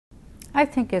I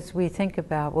think as we think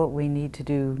about what we need to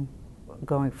do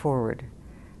going forward,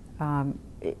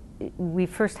 we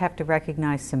first have to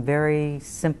recognize some very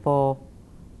simple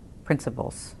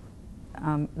principles.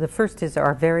 The first is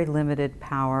our very limited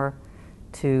power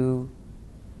to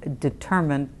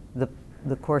determine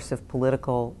the course of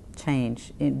political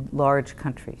change in large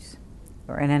countries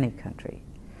or in any country.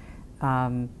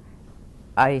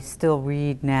 I still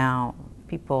read now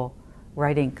people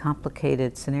writing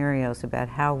complicated scenarios about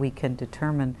how we can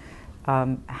determine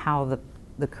how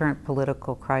the current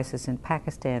political crisis in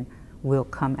Pakistan will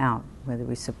come out, whether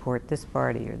we support this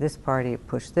party, or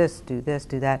push this, do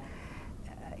that.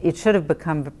 It should have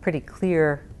become pretty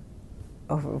clear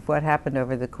over what happened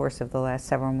over the course of the last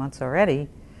several months already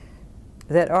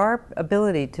that our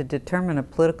ability to determine a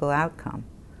political outcome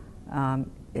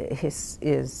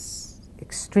is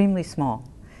extremely small.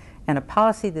 And a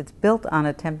policy that's built on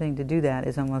attempting to do that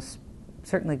is almost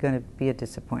certainly going to be a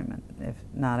disappointment, if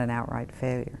not an outright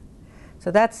failure. So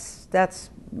that's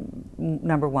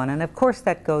number one. And of course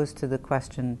that goes to the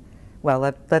question, well,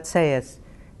 let's say as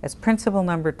principle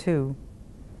number two,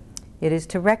 it is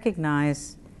to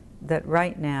recognize that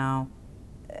right now,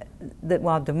 that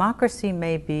while democracy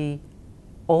may be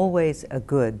always a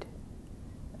good,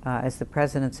 as the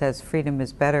president says, freedom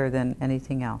is better than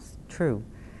anything else, true.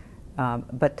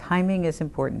 But timing is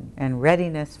important, and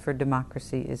readiness for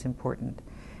democracy is important.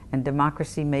 And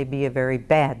democracy may be a very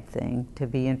bad thing to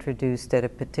be introduced at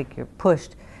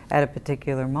pushed at a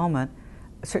particular moment,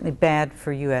 certainly bad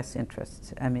for U.S.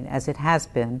 interests. I mean, as it has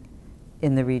been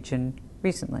in the region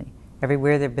recently.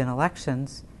 Everywhere there have been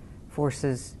elections,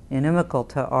 forces inimical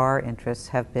to our interests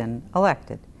have been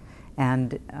elected.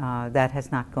 And that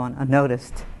has not gone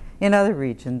unnoticed in other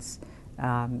regions.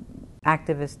 Activist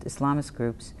Islamist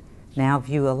groups now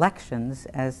view elections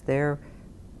as their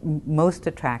most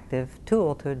attractive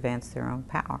tool to advance their own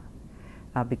power,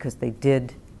 because they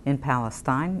did in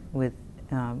Palestine with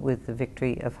the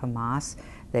victory of Hamas.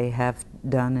 They have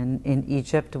done in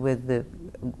Egypt with the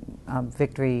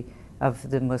victory of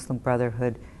the Muslim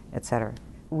Brotherhood, etc.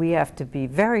 We have to be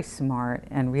very smart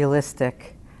and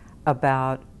realistic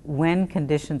about when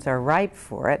conditions are ripe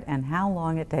for it and how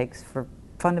long it takes for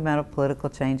fundamental political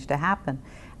change to happen.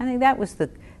 I think that was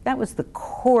the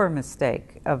core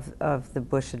mistake of the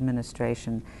Bush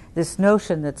administration. This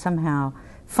notion that somehow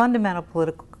fundamental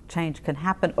political change can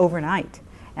happen overnight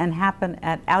and happen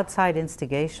at outside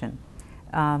instigation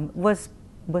was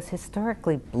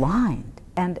historically blind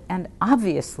and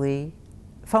obviously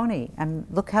phony. And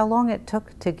look how long it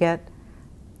took to get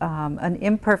an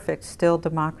imperfect still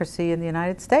democracy in the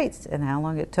United States, and how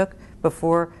long it took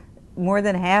before more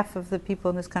than half of the people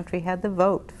in this country had the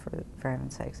vote, for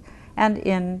heaven's sakes. And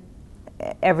in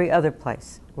every other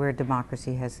place where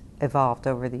democracy has evolved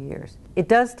over the years. It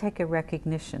does take a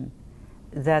recognition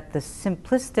that the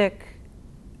simplistic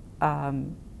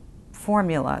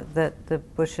formula that the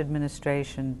Bush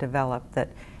administration developed, that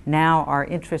now our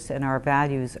interests and our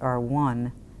values are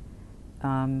one,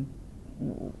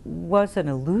 was an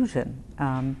illusion.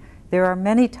 There are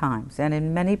many times and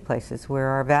in many places where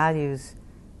our values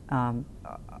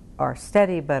are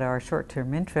steady, but our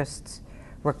short-term interests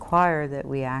require that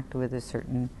we act with a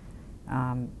certain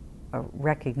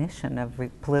recognition of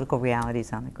political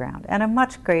realities on the ground, and a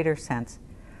much greater sense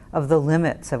of the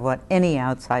limits of what any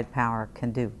outside power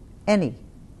can do. Any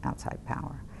outside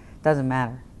power. Doesn't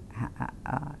matter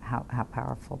how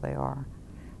powerful they are.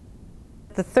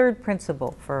 The third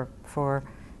principle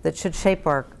that should shape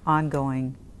our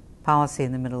ongoing policy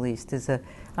in the Middle East is a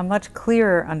much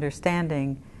clearer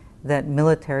understanding that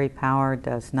military power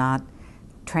does not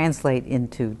translate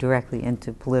directly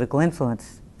into political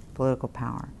influence, political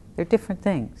power. They're different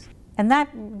things. And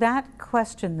that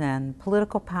question then,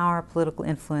 political power, political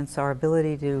influence, our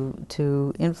ability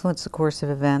to influence the course of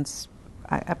events,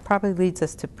 probably leads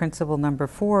us to principle number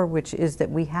 4, which is that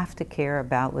we have to care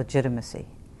about legitimacy.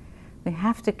 We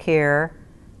have to care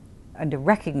and to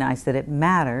recognize that it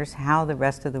matters how the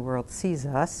rest of the world sees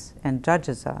us and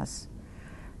judges us,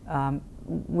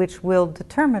 which will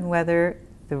determine whether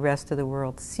the rest of the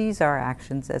world sees our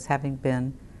actions as having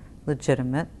been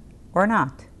legitimate or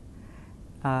not.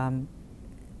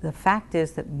 The fact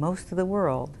is that most of the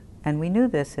world, and we knew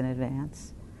this in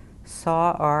advance,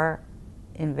 saw our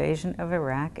invasion of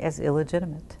Iraq as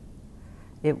illegitimate.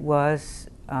 It was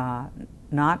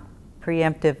not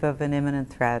preemptive of an imminent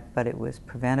threat, but it was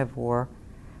preventive war,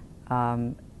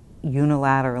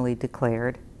 unilaterally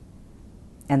declared,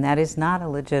 and that is not a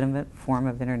legitimate form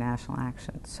of international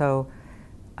action. So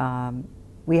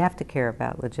we have to care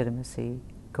about legitimacy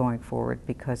going forward,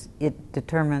 because it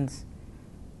determines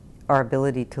our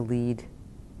ability to lead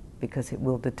because it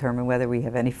will determine whether we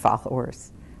have any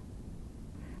followers.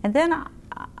 And then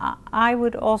I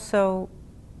would also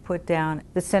put down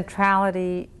the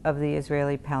centrality of the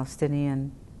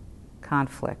Israeli-Palestinian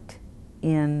conflict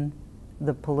in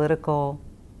the political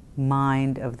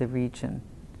mind of the region.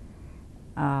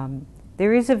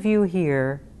 There is a view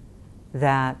here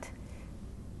that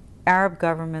Arab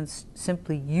governments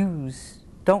simply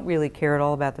don't really care at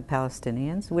all about the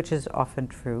Palestinians, which is often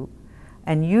true,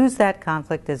 and use that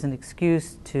conflict as an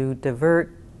excuse to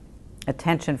divert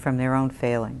attention from their own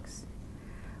failings.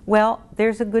 Well,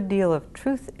 there's a good deal of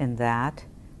truth in that,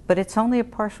 but it's only a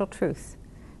partial truth,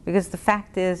 because the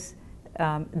fact is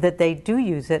that they do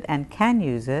use it and can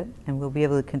use it, and will be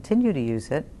able to continue to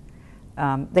use it.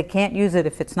 They can't use it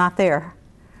if it's not there,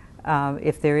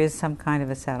 if there is some kind of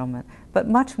a settlement. But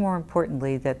much more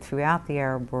importantly, that throughout the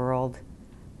Arab world,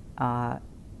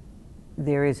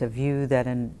 there is a view that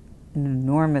an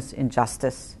enormous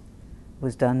injustice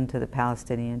was done to the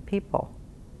Palestinian people.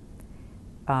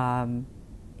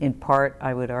 In part,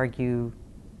 I would argue,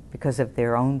 because of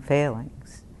their own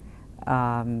failings,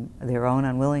 their own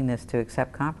unwillingness to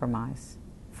accept compromise.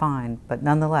 Fine, but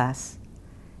nonetheless,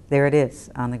 there it is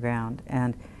on the ground.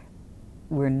 And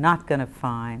we're not going to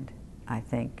find, I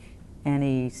think,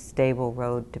 any stable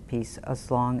road to peace as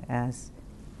long as,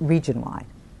 region-wide,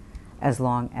 as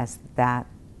long as that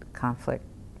conflict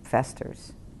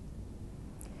festers.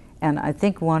 And I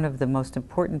think one of the most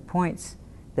important points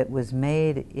that was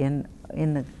made in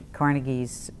the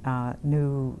Carnegie's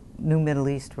new Middle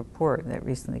East report that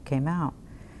recently came out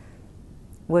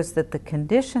was that the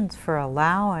conditions for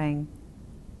allowing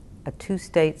a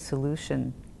two-state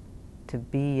solution to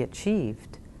be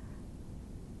achieved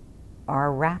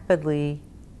are rapidly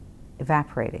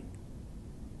evaporating.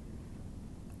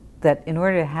 That in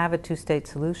order to have a two-state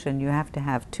solution, you have to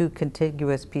have two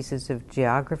contiguous pieces of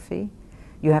geography.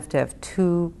 You have to have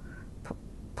two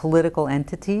political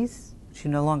entities, which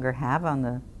you no longer have on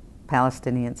the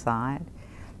Palestinian side,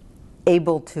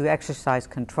 able to exercise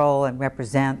control and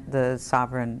represent the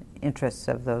sovereign interests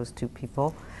of those two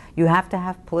people. You have to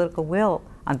have political will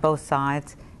on both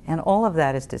sides, and all of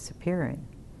that is disappearing.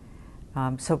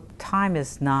 So time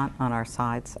is not on our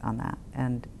sides on that.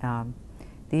 And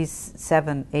these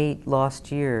 7, 8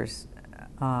 lost years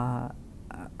are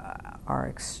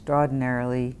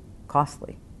extraordinarily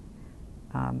costly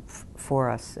for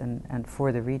us and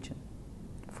for the region,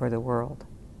 for the world.